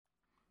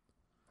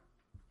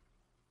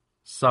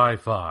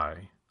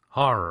sci-fi,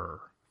 horror,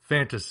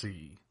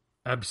 fantasy,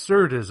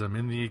 absurdism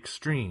in the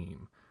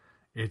extreme.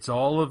 It's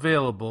all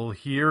available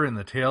here in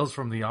the Tales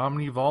from the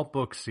Omni Vault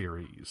book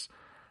series.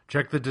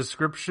 Check the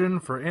description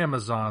for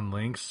Amazon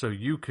links so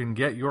you can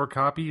get your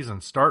copies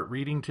and start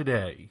reading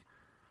today.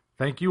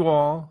 Thank you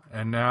all,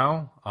 and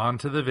now, on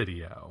to the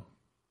video.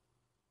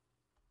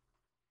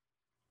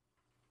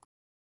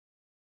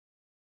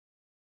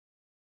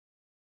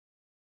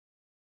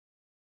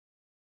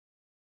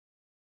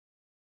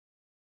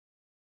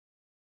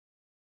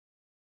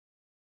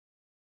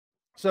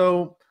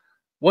 So,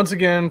 once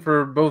again,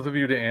 for both of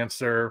you to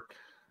answer,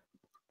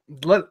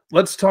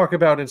 let's talk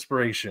about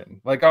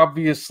inspiration. Like,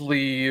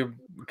 obviously,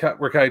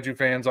 we're kaiju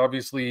fans.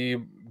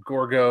 Obviously,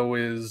 Gorgo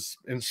is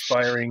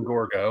inspiring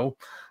Gorgo.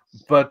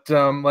 But,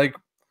 like,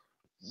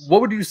 what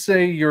would you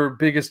say your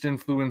biggest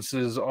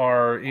influences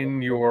are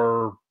in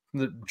your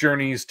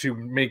journeys to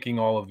making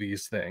all of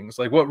these things?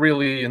 Like, what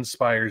really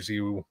inspires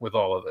you with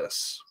all of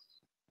this?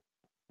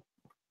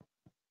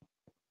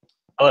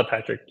 I'll let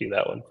Patrick do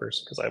that one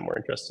first because I'm more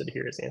interested to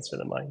hear his answer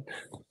than mine.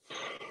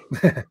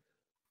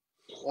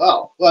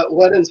 Well,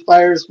 what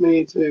inspires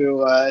me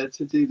to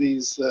do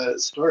these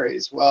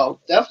stories?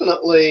 Well,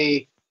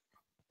 definitely,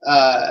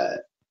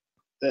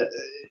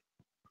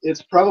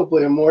 it's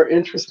probably a more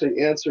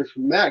interesting answer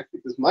from Mac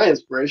because my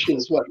inspiration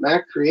is what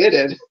Mac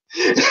created.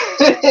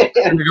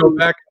 And we go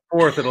back and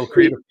forth, it'll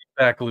create a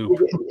feedback loop.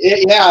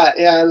 Yeah,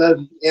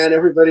 and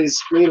everybody's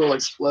screen will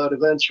explode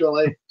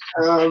eventually.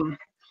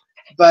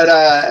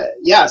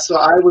 Yeah, so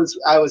I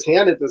was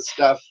handed this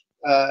stuff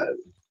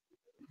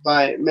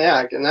by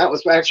Mac, and that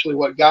was actually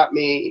what got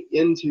me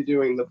into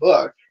doing the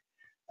book,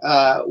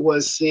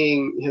 was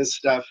seeing his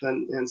stuff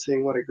and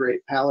seeing what a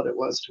great palette it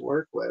was to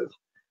work with.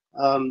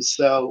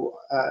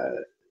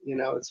 You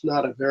know, it's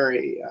not a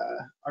very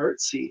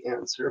artsy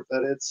answer,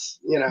 but it's,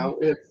 you know,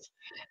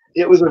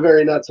 it was a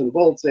very nuts and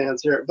bolts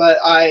answer. But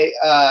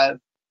I,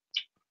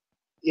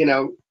 you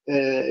know,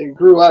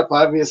 grew up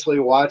obviously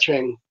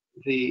watching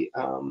the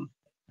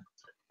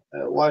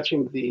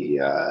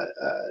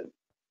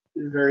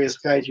various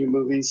kaiju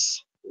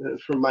movies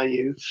from my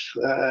youth.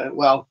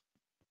 Well,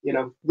 you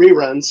know,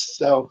 reruns.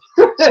 So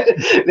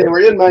they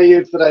were in my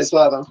youth that I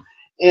saw them,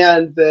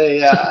 and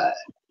they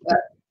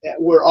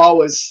were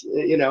always,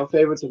 you know,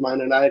 favorites of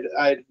mine. And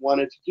I'd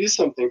wanted to do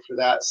something for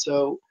that.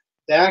 So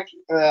back,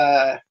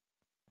 I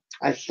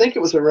think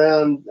it was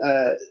around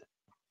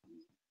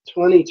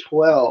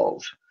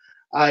 2012.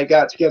 I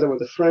got together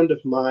with a friend of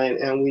mine,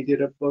 and we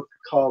did a book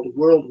called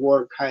World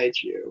War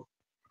Kaiju,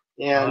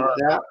 and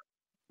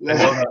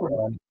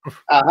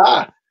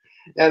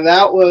and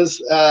that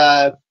was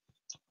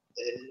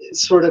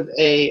sort of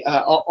a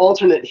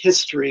alternate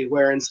history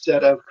where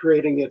instead of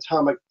creating the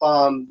atomic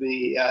bomb,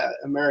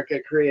 America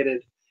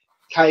created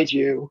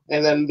kaiju,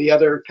 and then the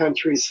other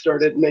countries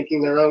started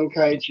making their own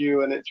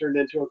kaiju, and it turned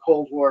into a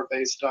Cold War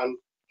based on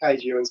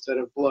kaiju instead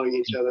of blowing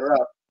each other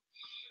up.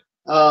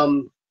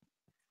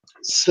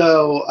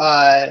 So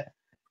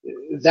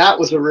that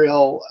was a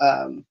real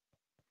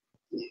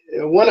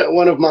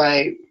one of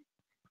my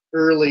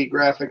early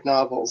graphic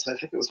novels. I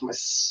think it was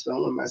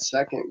only my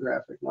second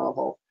graphic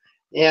novel.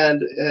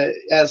 And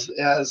as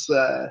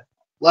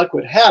luck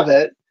would have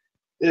it,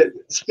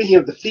 speaking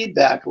of the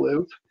feedback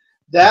loop,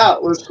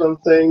 that was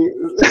something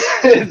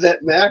that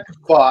Mac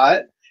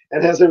bought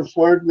and has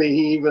informed me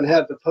he even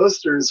had the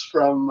posters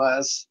from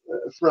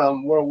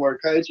World War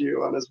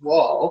Kaiju on his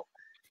wall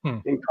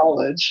in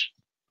college.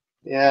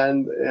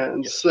 And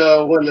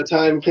so when the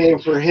time came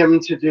for him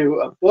to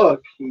do a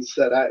book, he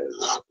said, I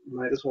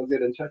might as well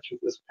get in touch with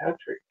this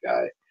Patrick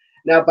guy.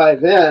 Now, by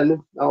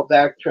then, I'll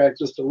backtrack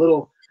just a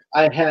little.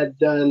 I had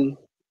done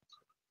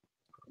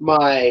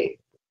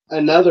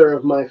another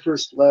of my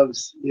first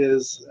loves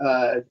is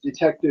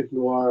detective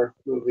noir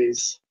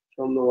movies,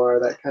 film noir,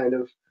 that kind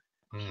of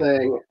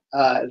thing,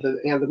 and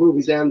the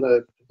movies and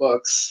the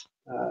books,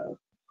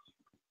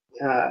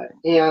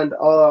 and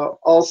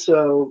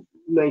also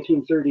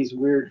 1930s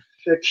weird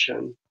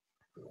fiction.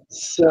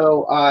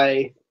 So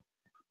I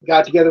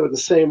got together with the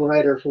same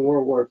writer from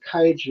World War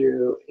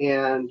Kaiju,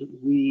 and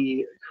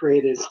we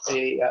created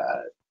a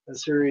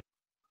series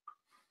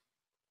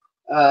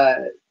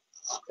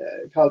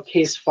called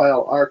Case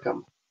File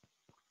Arkham.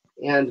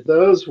 And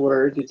those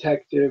were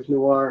detective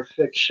noir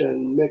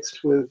fiction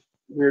mixed with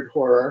weird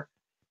horror.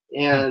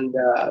 And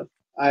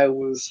I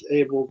was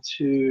able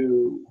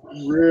to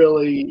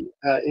really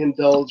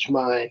indulge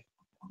my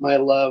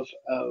love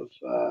of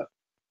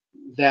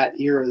that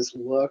era's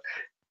look,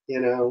 you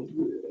know,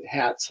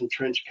 hats and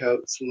trench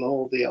coats and the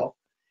whole deal.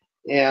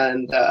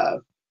 And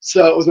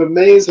so it was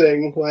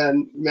amazing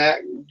when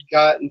Matt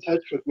got in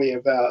touch with me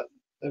about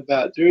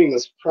doing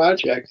this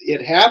project.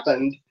 It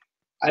happened,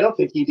 I don't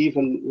think he'd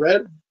even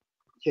read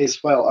Case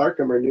File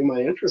Arkham or knew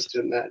my interest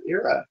in that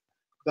era,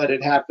 but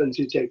it happened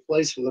to take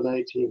place in the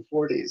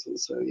 1940s. And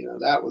so, you know,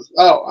 that was,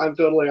 oh, I'm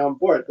totally on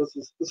board. This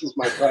is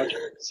my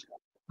project. So,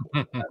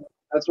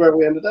 that's where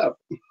we ended up.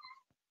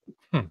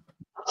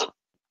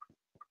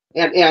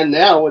 And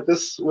now with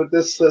this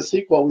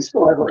sequel, we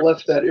still haven't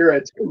left that era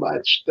too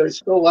much. There's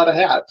still a lot of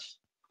hats.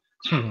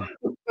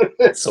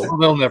 So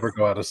They'll never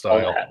go out of all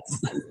style.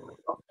 hats.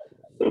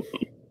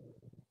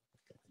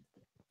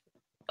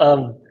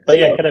 But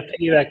yeah, kind of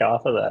piggyback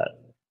off of that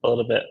a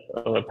little bit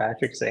of what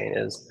Patrick's saying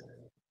is,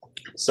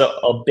 so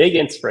a big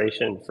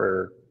inspiration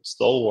for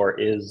Soul War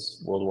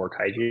is World War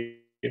kaiju.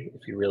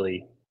 If you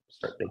really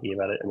start thinking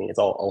about it, I mean, it's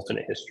all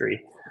alternate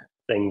history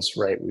things,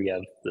 right? We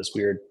have this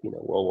weird,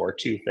 World War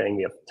II thing.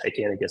 We have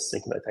Titanicus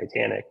sinking the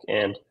Titanic,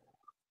 and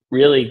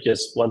really,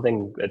 just one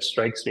thing that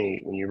strikes me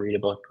when you read a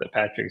book that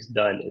Patrick's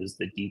done is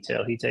the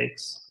detail he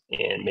takes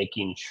in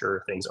making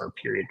sure things are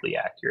periodically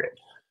accurate.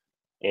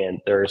 And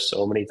there are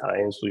so many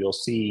times where you'll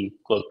see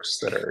books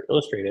that are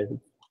illustrated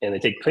and they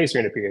take place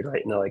during a period,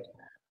 right? And they're like,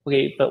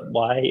 okay, but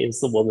why is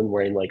the woman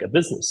wearing like a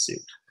business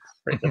suit,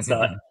 right? That's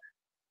not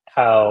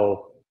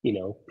how,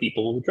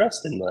 people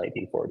dressed in the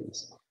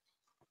 1940s.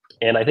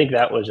 And I think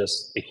that was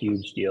just a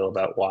huge deal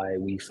about why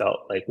we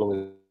felt like when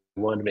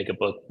we wanted to make a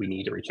book, we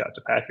need to reach out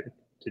to Patrick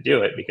to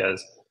do it,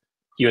 because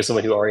he was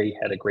someone who already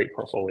had a great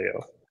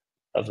portfolio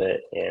of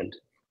it and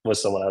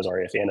was someone I was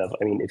already a fan of.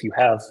 I mean, if you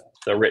have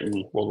the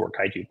written World War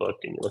Kaiju book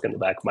and you look in the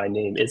back, my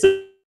name is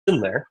in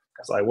there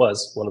because I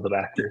was one of the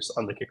backers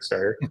on the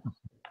Kickstarter.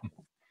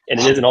 And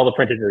it is in all the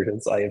printed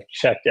versions. I have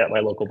checked at my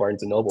local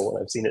Barnes & Noble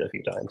and I've seen it a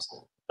few times.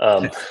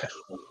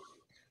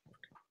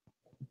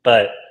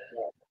 But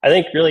I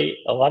think really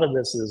a lot of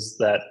this is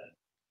that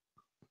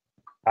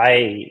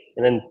and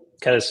then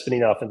kind of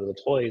spinning off into the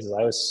toys,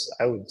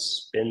 I would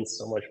spend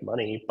so much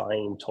money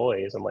buying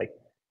toys. I'm like,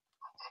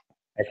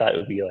 I thought it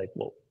would be like,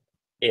 well,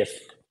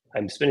 if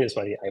I'm spending this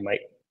money, I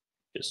might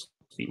just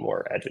be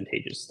more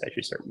advantageous to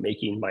actually start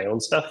making my own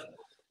stuff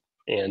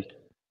and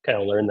kind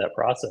of learn that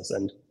process.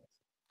 And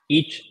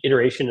each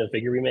iteration of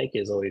figure we make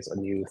is always a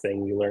new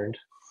thing we learned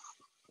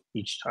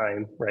each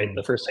time, right?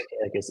 The first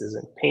Titanicus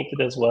isn't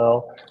painted as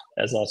well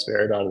as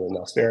nosferadon, and the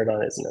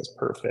nosferadon isn't as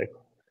perfect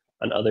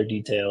on other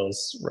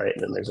details, right?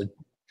 And then there's a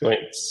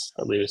joints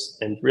are loose,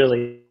 and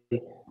really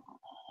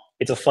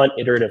it's a fun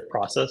iterative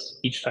process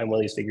each time one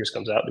of these figures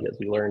comes out, because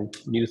we learn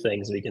new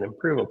things we can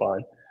improve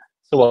upon.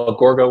 So while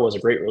Gorgo was a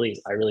great release,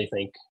 I really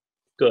think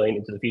going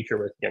into the future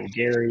with young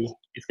Gary,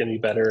 it's going to be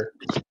better.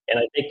 And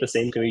I think the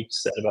same can be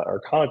said about our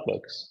comic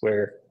books,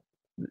 where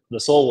the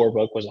Soul War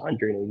book was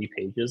 180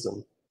 pages,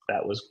 and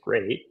that was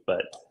great.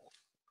 But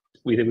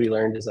we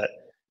learned is that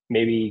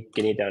maybe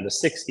getting it down to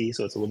 60,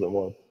 so it's a little bit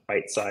more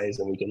bite size,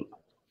 and we can,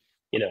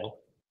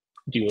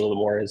 do a little bit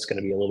more, is going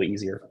to be a little bit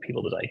easier for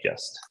people to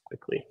digest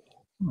quickly.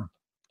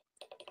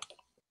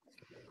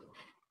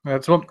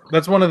 That's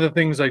one of the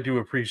things I do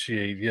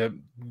appreciate.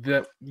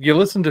 That you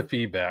listen to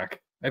feedback.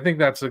 I think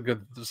that's a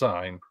good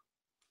sign.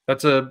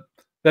 That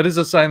is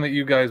a sign that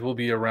you guys will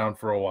be around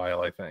for a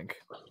while, I think.